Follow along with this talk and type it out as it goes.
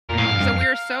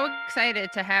are so excited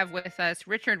to have with us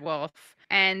Richard Wolff,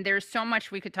 and there's so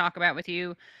much we could talk about with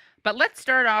you. But let's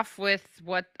start off with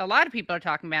what a lot of people are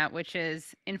talking about, which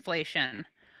is inflation.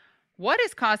 What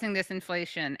is causing this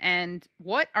inflation, and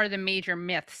what are the major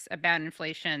myths about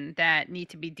inflation that need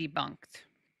to be debunked?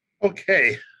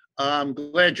 Okay, I'm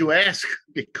glad you asked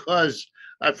because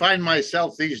I find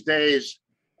myself these days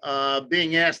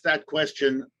being asked that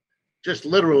question just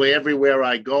literally everywhere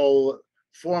I go,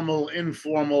 formal,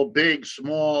 informal, big,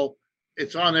 small.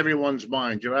 It's on everyone's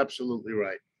mind. You're absolutely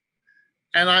right.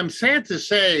 And I'm sad to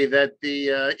say that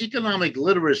the economic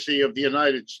literacy of the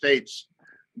United States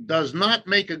does not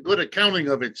make a good accounting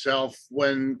of itself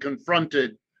when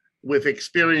confronted with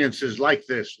experiences like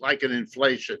this, like an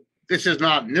inflation. This is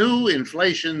not new.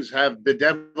 Inflations have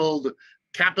bedeviled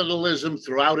capitalism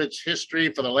throughout its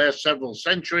history for the last several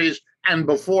centuries, and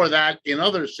before that in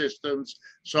other systems.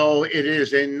 So it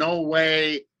is in no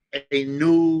way a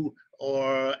new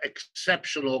or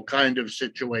exceptional kind of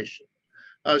situation.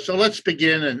 So let's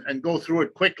begin and go through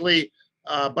it quickly,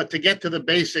 but to get to the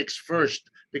basics first,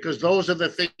 because those are the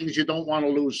things you don't want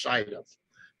to lose sight of.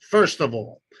 First of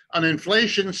all, an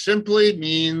inflation simply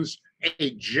means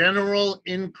a general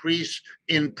increase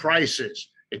in prices.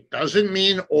 It doesn't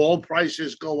mean all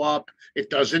prices go up. It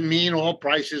doesn't mean all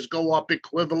prices go up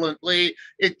equivalently.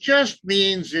 It just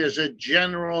means there's a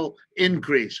general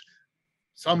increase.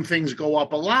 Some things go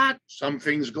up a lot, some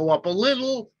things go up a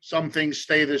little, some things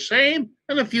stay the same,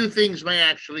 and a few things may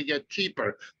actually get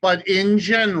cheaper. But in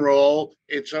general,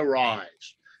 it's a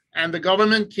rise. And the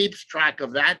government keeps track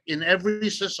of that in every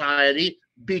society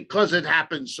because it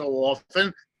happens so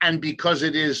often and because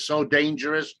it is so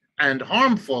dangerous and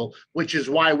harmful, which is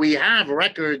why we have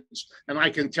records. And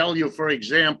I can tell you, for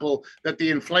example, that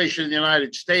the inflation in the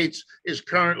United States is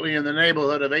currently in the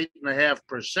neighborhood of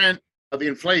 8.5%. The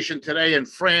inflation today in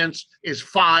France is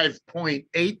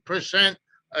 5.8%,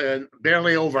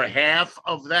 barely over half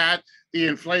of that. The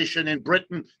inflation in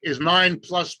Britain is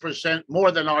 9+%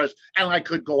 more than ours, and I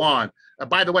could go on.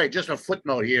 By the way, just a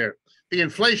footnote here. The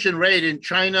inflation rate in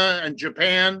China and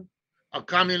Japan, a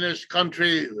communist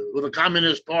country with a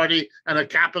communist party and a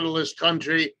capitalist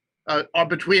country, are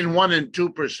between 1 and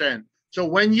 2%. So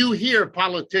when you hear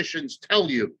politicians tell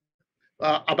you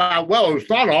about, well, it's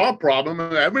not our problem,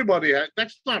 everybody has,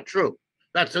 that's not true.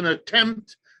 That's an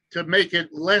attempt to make it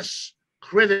less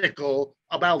critical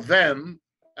about them,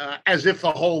 as if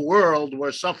the whole world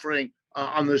were suffering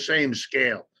on the same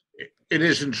scale. It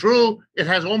isn't true. It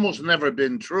has almost never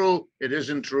been true. It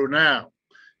isn't true now.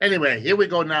 Anyway, here we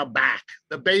go now back.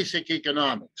 The basic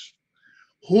economics.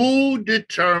 Who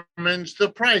determines the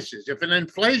prices? If an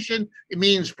inflation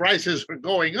means prices are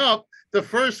going up, the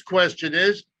first question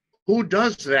is, who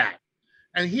does that?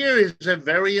 And here is a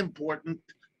very important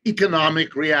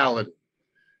economic reality.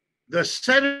 The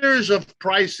setters of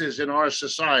prices in our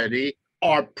society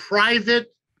are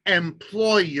private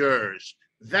employers.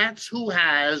 That's who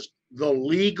has the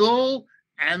legal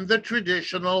and the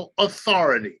traditional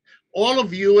authority. All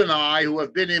of you and I who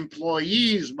have been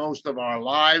employees most of our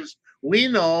lives, we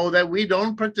know that we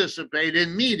don't participate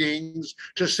in meetings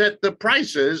to set the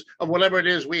prices of whatever it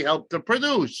is we help to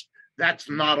produce. That's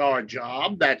not our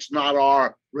job. That's not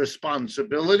our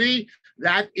responsibility.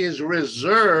 That is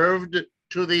reserved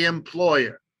to the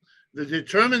employer. The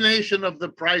determination of the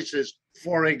prices,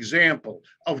 for example,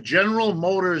 of General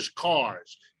Motors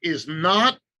cars is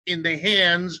not in the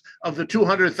hands of the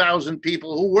 200,000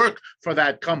 people who work for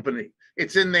that company.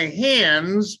 It's in the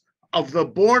hands of the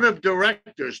board of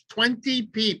directors, 20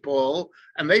 people,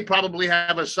 and they probably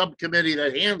have a subcommittee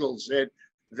that handles it.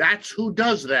 That's who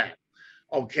does that.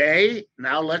 Okay,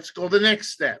 now let's go the next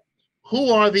step.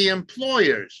 Who are the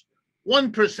employers?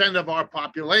 1% of our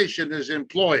population is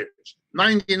employers.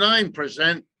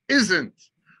 99% isn't,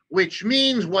 which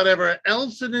means whatever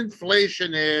else an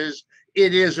inflation is,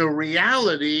 it is a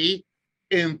reality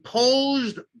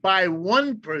imposed by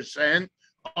 1%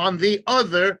 on the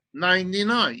other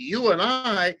 99. You and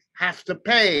I have to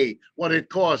pay what it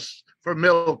costs for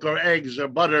milk or eggs or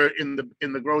butter in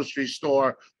the grocery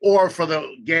store, or for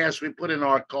the gas we put in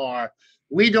our car.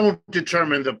 We don't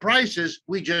determine the prices,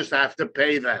 we just have to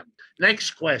pay them.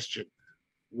 Next question.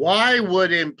 Why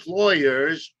would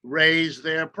employers raise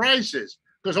their prices?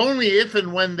 Because only if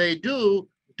and when they do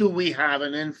we have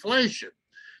an inflation.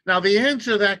 Now, the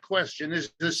answer to that question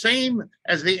is the same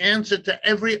as the answer to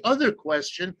every other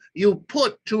question you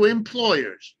put to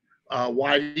employers.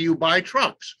 Why do you buy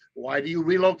trucks? Why do you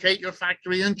relocate your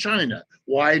factory in China?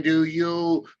 Why do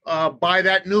you buy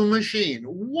that new machine?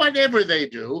 Whatever they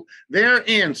do, their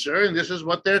answer, and this is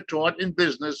what they're taught in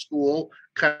business school,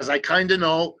 because I kind of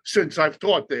know since I've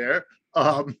taught there,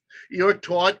 Um, you're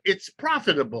taught it's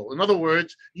profitable. In other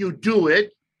words, you do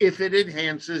it if it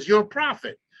enhances your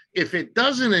profit. If it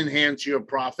doesn't enhance your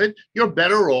profit, you're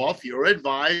better off, you're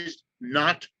advised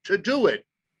not to do it.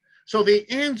 So the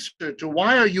answer to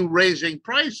why are you raising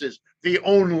prices, the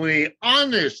only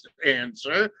honest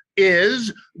answer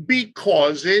is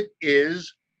because it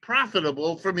is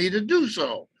profitable for me to do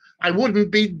so. I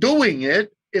wouldn't be doing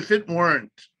it if it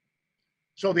weren't.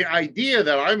 So the idea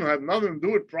that I'm have nothing to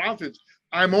do with profits,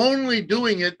 I'm only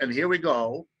doing it, and here we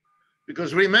go,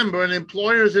 because remember, an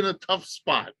employer is in a tough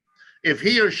spot. If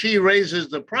he or she raises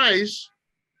the price,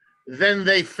 then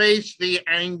they face the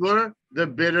anger, the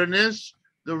bitterness,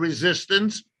 the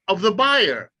resistance of the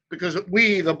buyer, because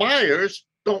we, the buyers,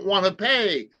 don't want to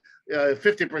pay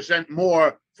 50%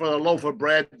 more for a loaf of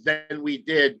bread than we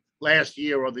did last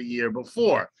year or the year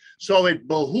before. So it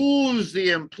behooves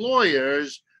the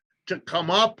employers to come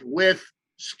up with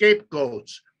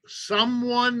scapegoats,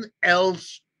 someone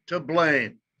else to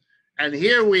blame. And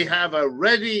here we have a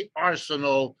ready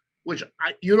arsenal, which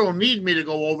you don't need me to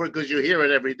go over because you hear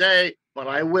it every day, but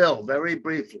I will very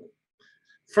briefly.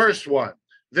 First one,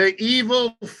 the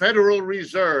evil Federal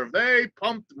Reserve. They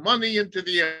pumped money into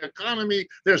the economy.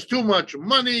 There's too much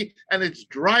money, and it's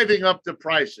driving up the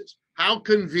prices. How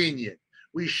convenient.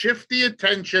 We shift the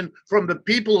attention from the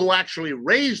people who actually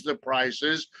raise the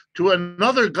prices to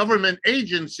another government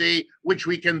agency, which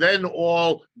we can then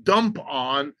all dump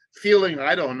on, feeling,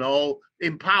 I don't know,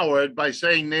 empowered by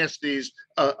saying nasties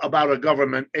about a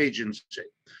government agency.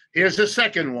 Here's the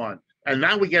second one. And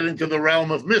now we get into the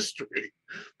realm of mystery.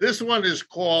 This one is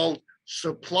called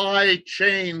supply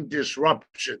chain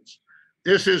disruptions.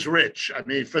 This is rich. I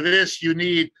mean, for this, you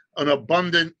need an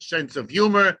abundant sense of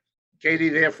humor. Katie,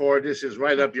 therefore, this is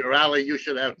right up your alley. You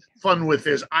should have fun with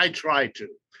this. I try to.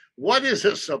 What is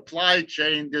a supply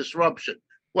chain disruption?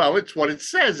 Well, it's what it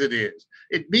says it is.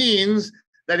 It means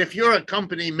that if you're a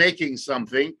company making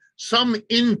something, some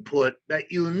input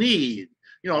that you need,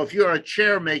 if you're a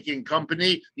chair making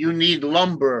company, you need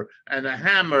lumber and a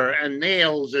hammer and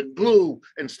nails and glue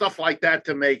and stuff like that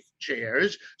to make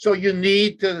chairs. So you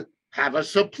need to have a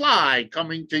supply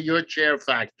coming to your chair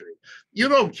factory. You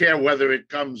don't care whether it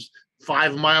comes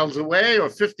 5 miles away or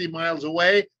 50 miles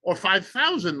away or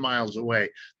 5,000 miles away.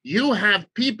 You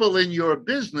have people in your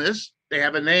business. They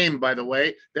have a name, by the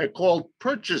way. They're called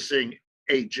purchasing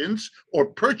agents or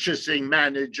purchasing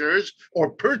managers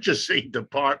or purchasing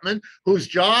department, whose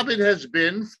job it has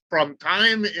been from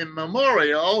time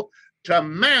immemorial to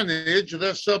manage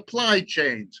the supply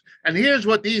chains. And here's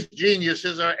what these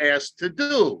geniuses are asked to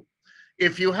do.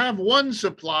 If you have one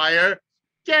supplier,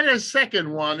 get a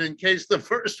second one in case the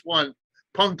first one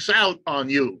punks out on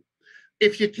you.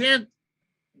 If you can't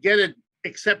get it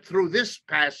except through this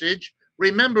passage,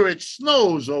 remember, it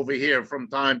snows over here from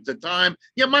time to time.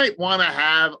 You might want to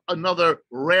have another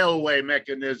railway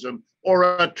mechanism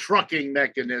or a trucking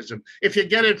mechanism. If you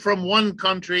get it from one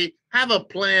country, have a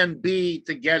plan B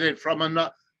to get it from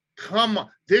another. Come on,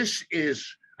 this is,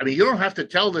 you don't have to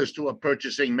tell this to a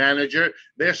purchasing manager.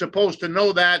 They're supposed to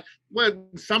know that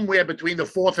somewhere between the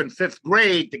 4th and 5th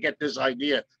grade to get this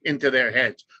idea into their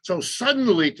heads. So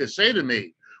suddenly to say to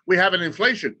me, we have an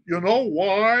inflation. You know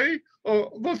why?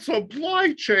 The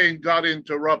supply chain got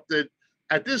interrupted.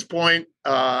 At this point,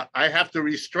 I have to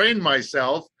restrain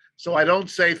myself so I don't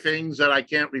say things that I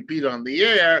can't repeat on the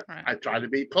air. Right. I try to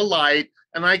be polite,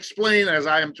 and I explain, as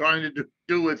I am trying to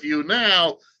do with you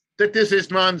now, that this is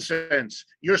nonsense.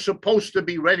 You're supposed to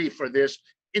be ready for this.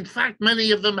 In fact, many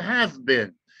of them have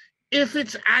been. If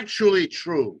it's actually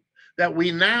true that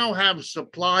we now have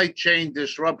supply chain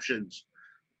disruptions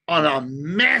on a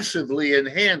massively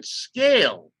enhanced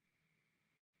scale,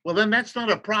 well, then that's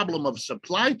not a problem of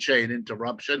supply chain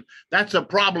interruption. That's a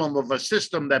problem of a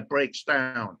system that breaks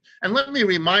down. And let me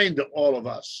remind all of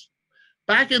us,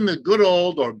 back in the good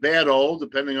old or bad old,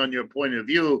 depending on your point of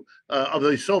view, of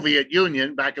the Soviet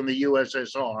Union, back in the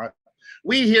USSR,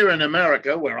 we here in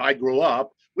America, where I grew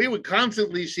up, we would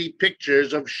constantly see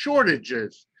pictures of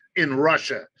shortages in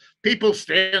Russia. People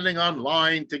standing on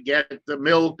line to get the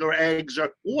milk or eggs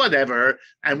or whatever.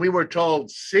 And we were told,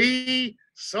 see,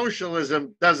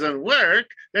 socialism doesn't work.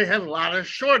 They have a lot of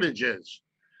shortages.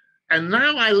 And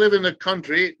now I live in a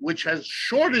country which has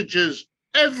shortages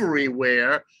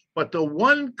everywhere, but the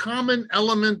one common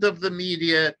element of the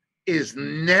media is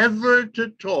never to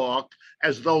talk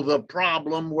as though the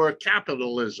problem were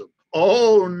capitalism.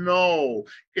 Oh, no,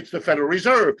 it's the Federal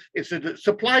Reserve. It's the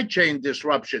supply chain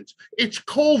disruptions. It's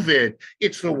COVID.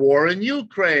 It's the war in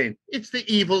Ukraine. It's the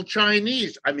evil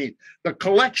Chinese. The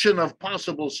collection of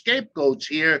possible scapegoats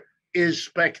here is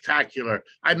spectacular.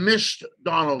 I missed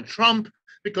Donald Trump.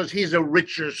 because he's a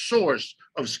richer source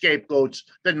of scapegoats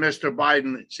than Mr.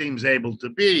 Biden seems able to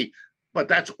be. But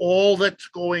that's all that's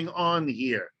going on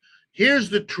here. Here's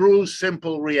the true,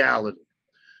 simple reality.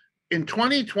 In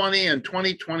 2020 and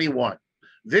 2021,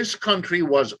 this country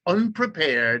was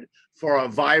unprepared for a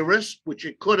virus, which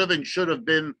it could have and should have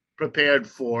been prepared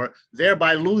for,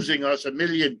 thereby losing us 1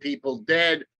 million people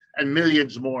dead and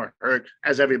millions more hurt,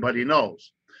 as everybody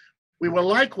knows. We were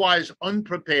likewise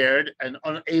unprepared and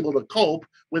unable to cope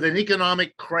with an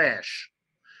economic crash,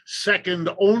 second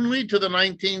only to the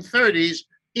 1930s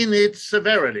in its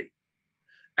severity.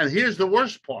 And here's the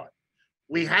worst part.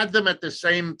 We had them at the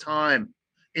same time.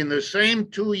 In the same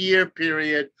 2-year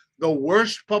period, the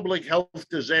worst public health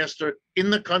disaster in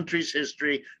the country's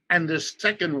history and the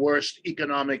second worst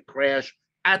economic crash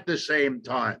at the same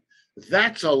time.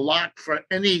 That's a lot for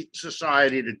any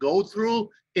society to go through.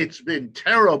 It's been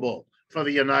terrible for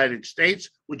the United States.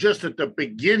 We're just at the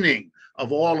beginning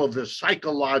of all of the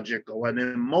psychological and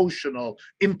emotional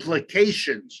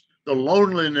implications, the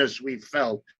loneliness we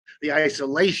felt, the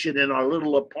isolation in our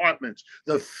little apartments,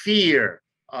 the fear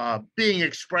being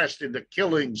expressed in the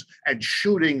killings and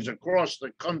shootings across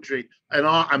the country. And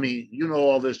I mean, you know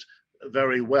all this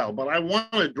very well, but I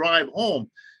want to drive home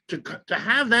to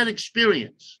have that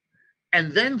experience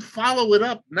and then follow it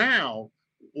up now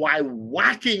by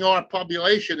whacking our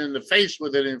population in the face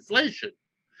with an inflation.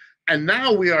 And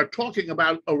now we are talking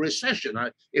about a recession.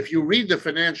 If you read the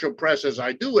financial press, as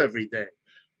I do every day,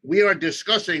 we are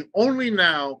discussing only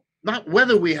now, not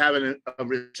whether we have a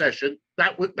recession,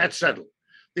 that's settled.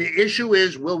 The issue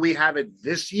is, will we have it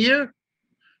this year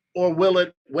or will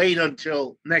it wait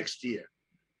until next year?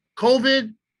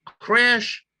 COVID,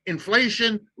 crash,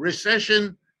 inflation,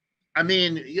 recession. I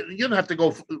mean, you don't have to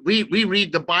go, we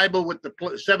read the Bible with the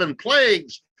 7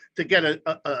 plagues to get an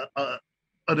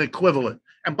equivalent.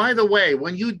 And by the way,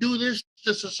 when you do this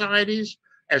to societies,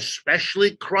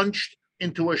 especially crunched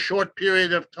into a short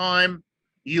period of time,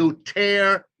 you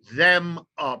tear them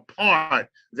apart.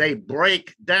 They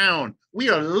break down. We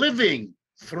are living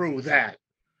through that.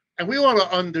 And we want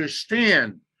to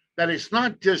understand that it's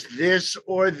not just this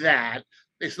or that.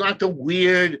 It's not the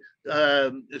weird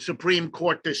Supreme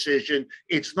Court decision.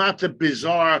 It's not the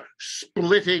bizarre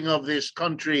splitting of this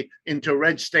country into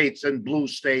red states and blue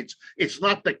states. It's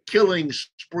not the killing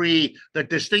spree that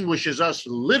distinguishes us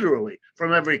literally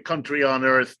from every country on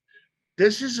earth.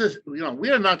 This is we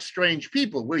are not strange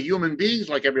people. We're human beings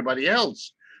like everybody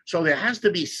else. So there has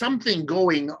to be something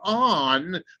going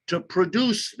on to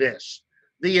produce this.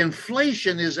 The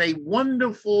inflation is a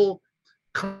wonderful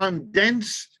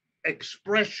condensed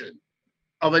expression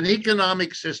of an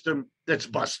economic system that's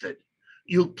busted.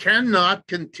 You cannot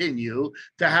continue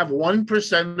to have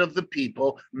 1% of the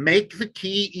people make the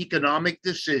key economic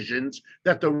decisions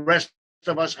that the rest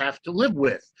of us have to live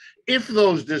with. If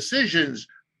those decisions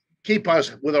keep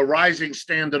us with a rising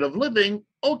standard of living,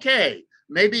 okay,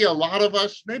 maybe a lot of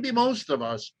us, maybe most of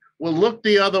us, will look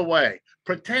the other way,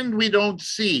 pretend we don't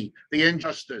see the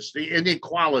injustice, the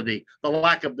inequality, the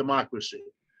lack of democracy.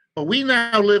 But we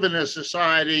now live in a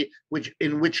society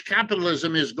in which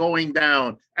capitalism is going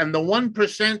down, and the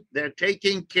 1%, they're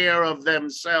taking care of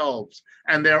themselves,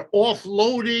 and they're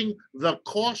offloading the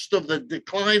cost of the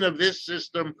decline of this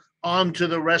system onto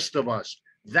the rest of us.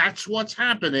 That's what's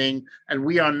happening, and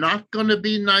we are not going to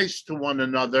be nice to one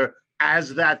another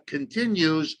as that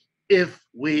continues if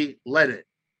we let it.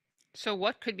 So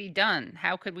what could be done?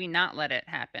 How could we not let it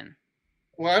happen?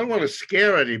 Well, I don't want to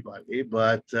scare anybody,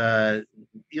 but we're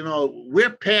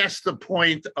past the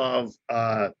point of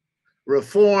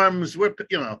reforms. We've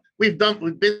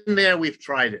been there, we've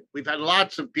tried it. We've had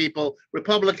lots of people,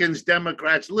 Republicans,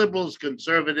 Democrats, liberals,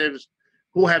 conservatives,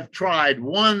 who have tried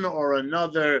one or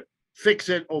another, fix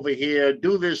it over here,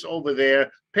 do this over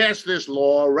there, pass this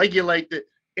law, regulate it.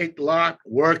 It's not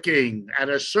working. At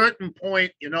a certain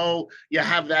point, you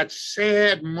have that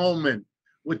sad moment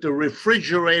with the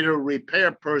refrigerator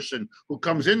repair person who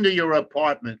comes into your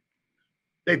apartment.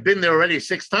 They've been there already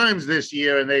 6 times this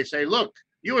year, and they say, look,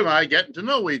 you and I getting to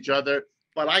know each other,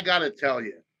 but I got to tell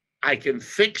you, I can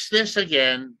fix this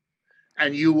again,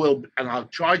 and I'll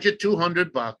charge you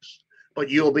 $200, but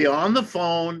you'll be on the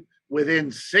phone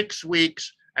within 6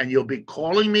 weeks, and you'll be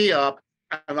calling me up,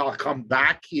 and I'll come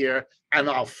back here, and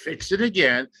I'll fix it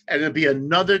again, and it'll be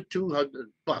another $200.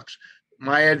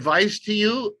 My advice to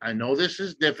you, I know this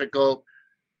is difficult,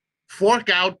 fork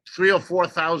out $3,000 or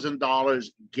 $4,000,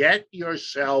 get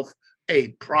yourself a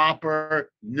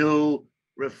proper new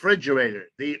refrigerator.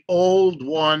 The old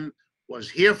one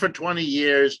was here for 20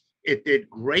 years. It did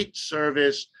great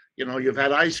service. You've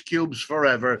had ice cubes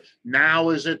forever. Now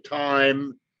is a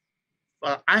time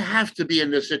I have to be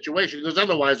in this situation because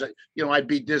otherwise, I'd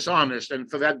be dishonest. And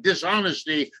for that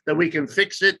dishonesty that we can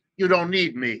fix it, you don't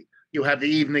need me. You have the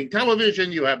evening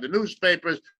television, you have the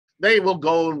newspapers. They will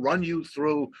go and run you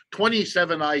through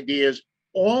 27 ideas,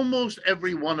 almost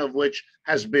every one of which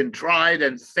has been tried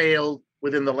and failed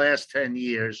within the last 10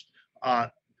 years.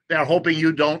 They're hoping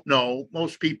you don't know.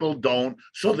 Most people don't,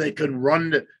 so they can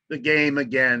run the game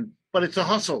again. But it's a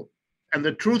hustle. And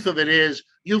the truth of it is,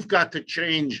 you've got to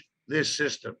change this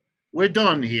system. We're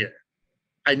done here.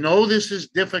 I know this is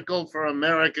difficult for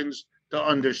Americans to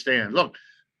understand. Look,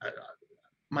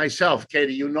 myself,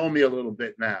 Katie, you know me a little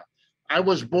bit now. I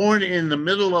was born in the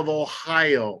middle of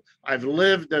Ohio. I've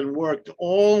lived and worked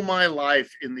all my life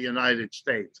in the United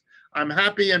States. I'm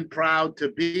happy and proud to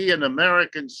be an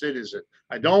American citizen.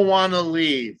 I don't want to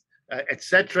leave, et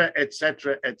cetera, et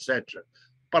cetera, et cetera.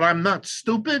 But I'm not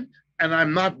stupid and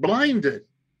I'm not blinded.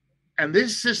 And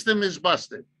this system is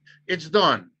busted. It's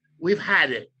done. We've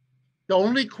had it. The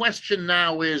only question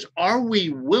now is, are we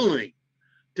willing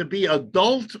to be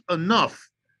adult enough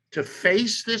to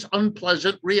face this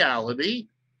unpleasant reality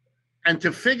and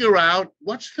to figure out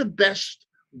what's the best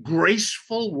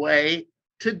graceful way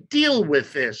to deal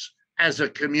with this as a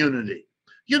community?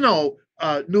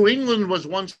 New England was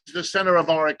once the center of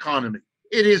our economy.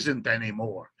 It isn't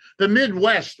anymore. The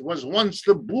Midwest was once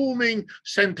the booming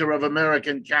center of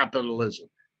American capitalism.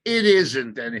 It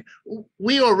isn't any.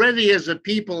 We already, as a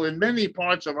people, in many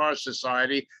parts of our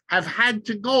society, have had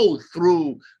to go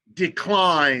through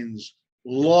declines,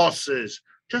 losses,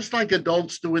 just like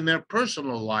adults do in their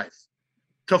personal life.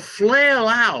 To flail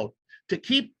out, to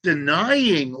keep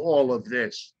denying all of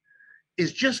this,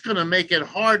 is just going to make it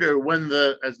harder when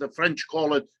as the French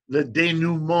call it, the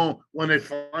denouement, when it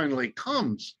finally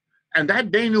comes. And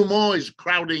that denouement is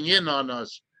crowding in on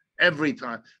us every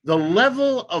time. The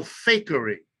level of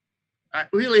fakery, I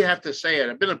really have to say it,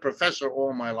 I've been a professor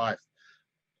all my life.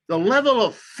 The level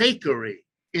of fakery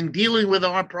in dealing with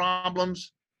our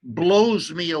problems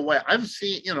blows me away. I've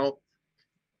seen,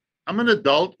 I'm an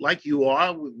adult like you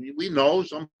are. We know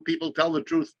some people tell the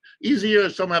truth easier,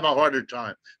 some have a harder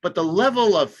time. But the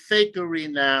level of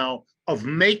fakery now, of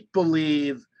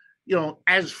make-believe,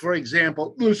 as for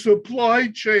example, the supply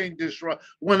chain disruption,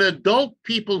 when adult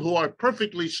people who are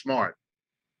perfectly smart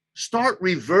start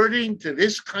reverting to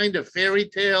this kind of fairy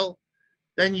tale,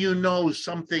 then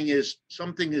something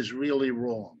is really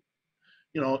wrong.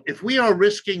 If we are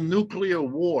risking nuclear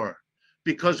war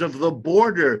because of the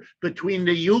border between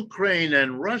the Ukraine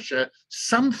and Russia,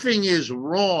 something is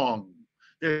wrong.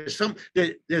 There's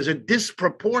a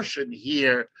disproportion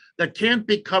here that can't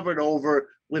be covered over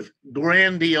with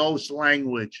grandiose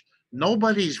language.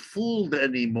 Nobody's fooled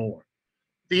anymore.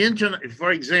 The internet,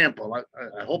 for example,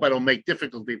 I hope I don't make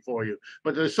difficulty for you,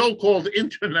 but the so-called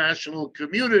international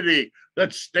community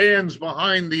that stands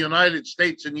behind the United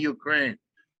States and Ukraine,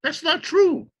 that's not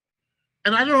true.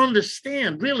 And I don't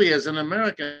understand, really, as an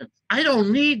American, I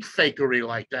don't need fakery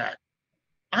like that.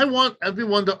 I want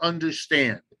everyone to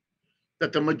understand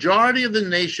that the majority of the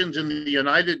nations in the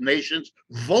United Nations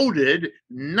voted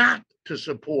not to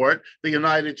support the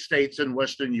United States and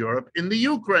Western Europe in the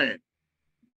Ukraine.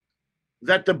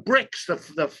 That the BRICS,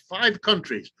 the 5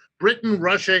 countries, Britain,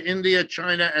 Russia, India,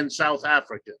 China, and South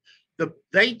Africa,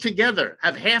 they together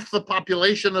have half the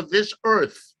population of this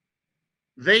earth.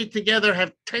 They together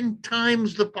have 10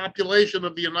 times the population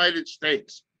of the United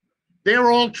States.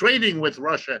 They're all trading with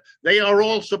Russia. They are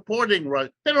all supporting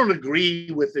Russia. They don't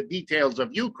agree with the details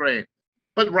of Ukraine,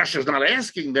 but Russia's not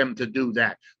asking them to do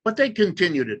that. But they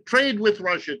continue to trade with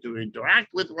Russia, to interact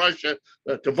with Russia,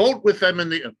 to vote with them in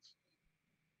the.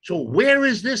 So where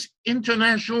is this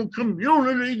international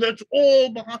community that's all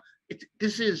behind?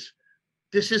 This is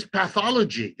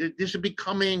pathology. This is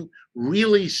becoming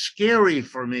really scary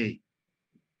for me.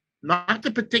 Not the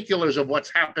particulars of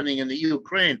what's happening in the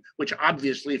Ukraine, which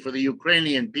obviously for the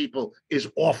Ukrainian people is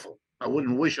awful. I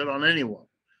wouldn't wish it on anyone.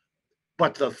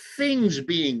 But the things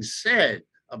being said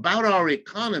about our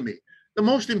economy, the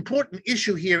most important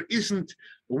issue here isn't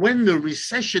when the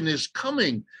recession is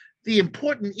coming. The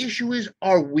important issue is,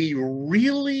 are we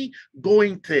really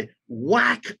going to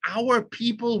whack our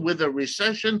people with a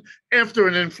recession after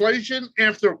an inflation,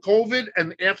 after COVID,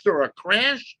 and after a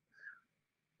crash?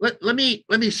 Let me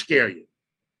scare you.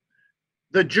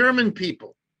 The German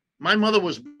people, my mother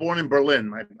was born in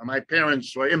Berlin. My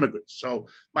parents were immigrants. So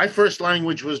my first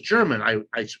language was German.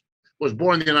 I was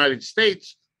born in the United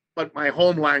States, but my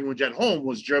home language at home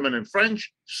was German and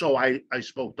French. So I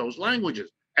spoke those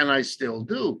languages, and I still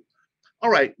do.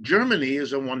 All right, Germany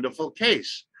is a wonderful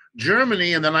case.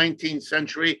 Germany in the 19th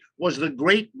century was the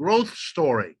great growth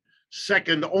story.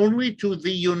 second only to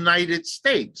the United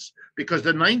States, because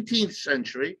the 19th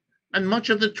century and much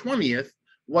of the 20th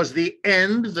was the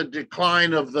end, the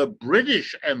decline of the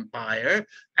British Empire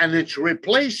and its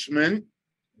replacement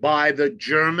by the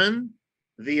German,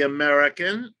 the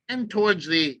American, and towards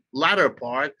the latter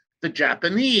part, the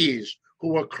Japanese, who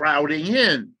were crowding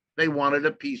in. They wanted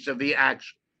a piece of the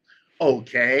action.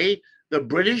 Okay, the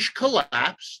British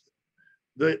collapsed.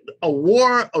 A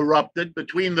war erupted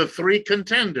between the three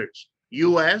contenders,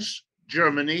 US,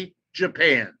 Germany,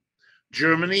 Japan.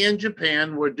 Germany and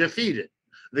Japan were defeated.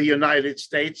 The United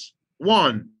States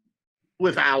won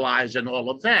with allies and all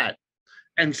of that.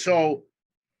 And so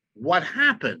what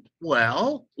happened?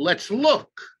 Well, let's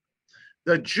look.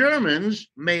 The Germans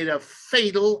made a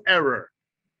fatal error.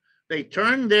 They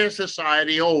turned their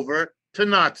society over to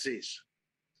Nazis.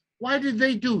 Why did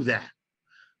they do that?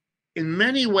 In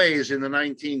many ways in the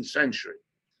 19th century,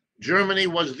 Germany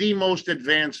was the most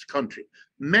advanced country.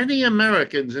 Many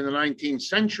Americans in the 19th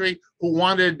century who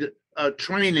wanted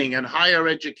training and higher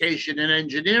education in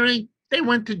engineering, they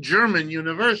went to German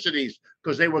universities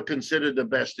because they were considered the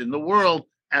best in the world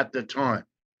at the time.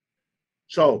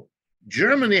 So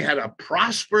Germany had a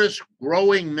prosperous,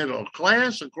 growing middle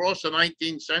class across the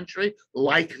 19th century,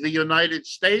 like the United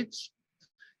States.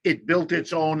 It built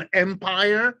its own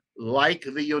empire, like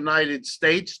the United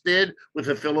States did with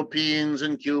the Philippines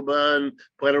and Cuba and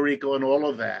Puerto Rico and all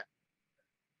of that.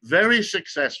 Very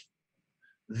successful.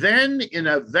 Then, in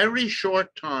a very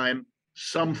short time,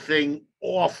 something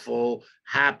awful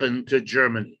happened to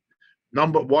Germany.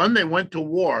 Number one, they went to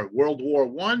war, World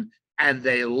War I, and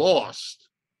they lost.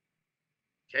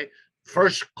 Okay,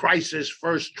 first crisis,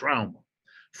 first trauma.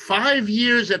 5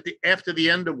 years after the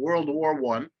end of World War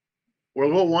I,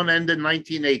 World War I ended in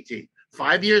 1918.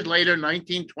 5 years later,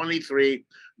 1923,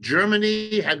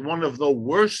 Germany had one of the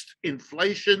worst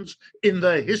inflations in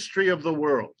the history of the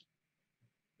world.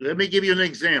 Let me give you an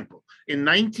example. In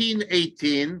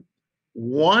 1918,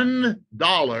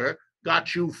 $1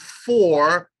 got you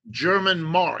 4 German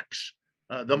marks.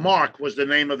 The mark was the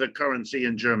name of the currency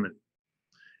in Germany.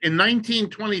 In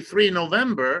 1923,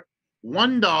 November,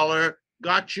 $1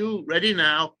 got you, ready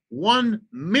now, 1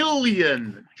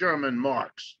 million German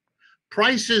marks.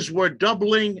 Prices were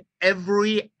doubling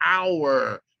every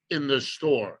hour in the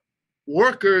store.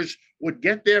 Workers would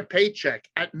get their paycheck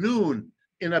at noon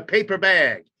in a paper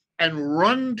bag and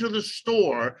run to the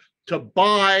store to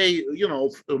buy,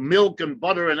 milk and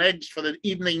butter and eggs for the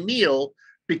evening meal,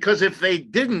 because if they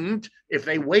didn't, if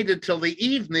they waited till the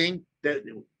evening, there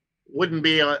wouldn't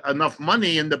be enough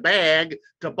money in the bag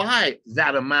to buy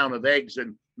that amount of eggs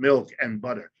and milk and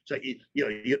butter. So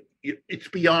it's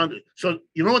beyond. So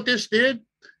you know what this did?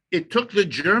 It took the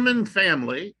German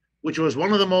family, which was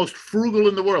one of the most frugal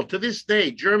in the world. To this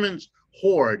day, Germans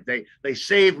hoard. They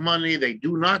save money. They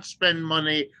do not spend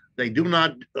money. They do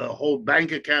not hold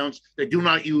bank accounts. They do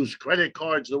not use credit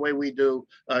cards the way we do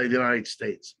in the United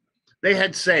States. They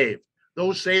had saved.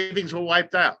 Those savings were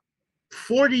wiped out.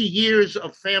 40 years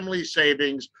of family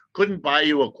savings couldn't buy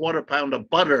you a quarter pound of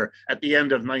butter at the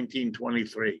end of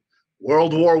 1923.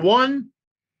 World War I,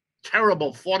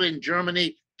 terrible, fought in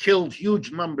Germany, killed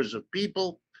huge numbers of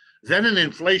people. Then an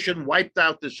inflation wiped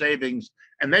out the savings.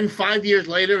 And then 5 years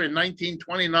later, in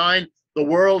 1929, the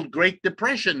World Great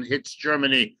Depression hits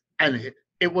Germany, and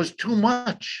it was too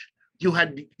much. You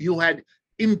had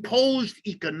imposed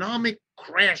economic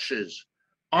crashes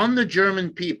on the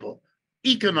German people,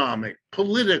 economic,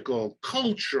 political,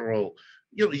 cultural,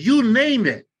 you name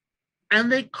it,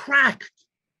 and they cracked.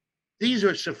 These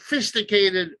are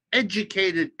sophisticated,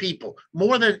 educated people,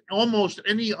 more than almost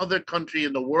any other country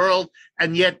in the world,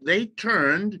 and yet they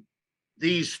turned.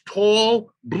 These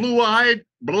tall, blue-eyed,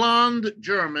 blonde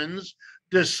Germans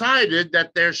decided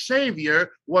that their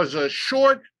savior was a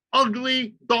short,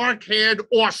 ugly, dark-haired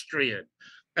Austrian.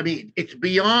 I mean, it's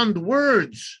beyond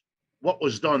words what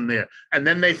was done there. And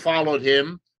then they followed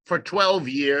him for 12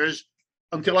 years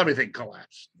until everything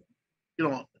collapsed.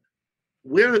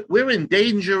 We're in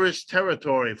dangerous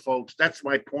territory, folks. That's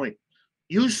my point.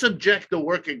 You subject the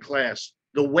working class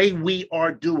the way we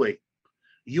are doing,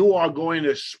 you are going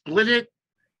to split it.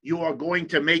 You are going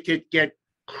to make it get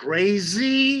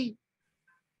crazy.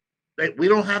 We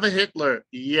don't have a Hitler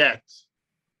yet,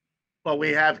 but we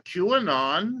have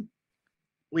QAnon.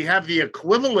 We have the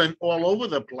equivalent all over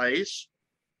the place.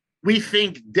 We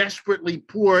think desperately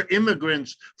poor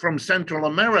immigrants from Central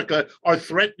America are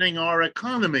threatening our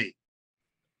economy.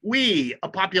 We, a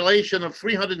population of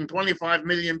 325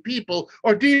 million people,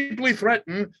 are deeply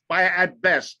threatened by, at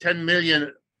best, 10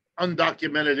 million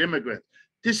undocumented immigrants.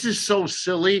 This is so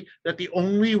silly that the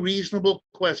only reasonable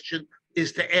question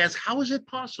is to ask, how is it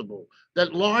possible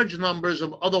that large numbers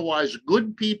of otherwise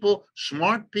good people,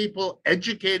 smart people,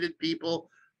 educated people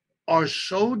are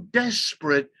so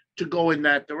desperate to go in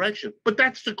that direction? But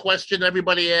that's the question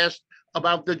everybody asked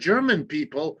about the German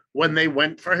people when they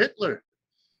went for Hitler.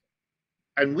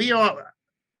 And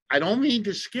I don't mean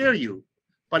to scare you,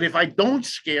 but if I don't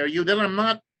scare you, then I'm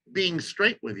not being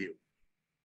straight with you.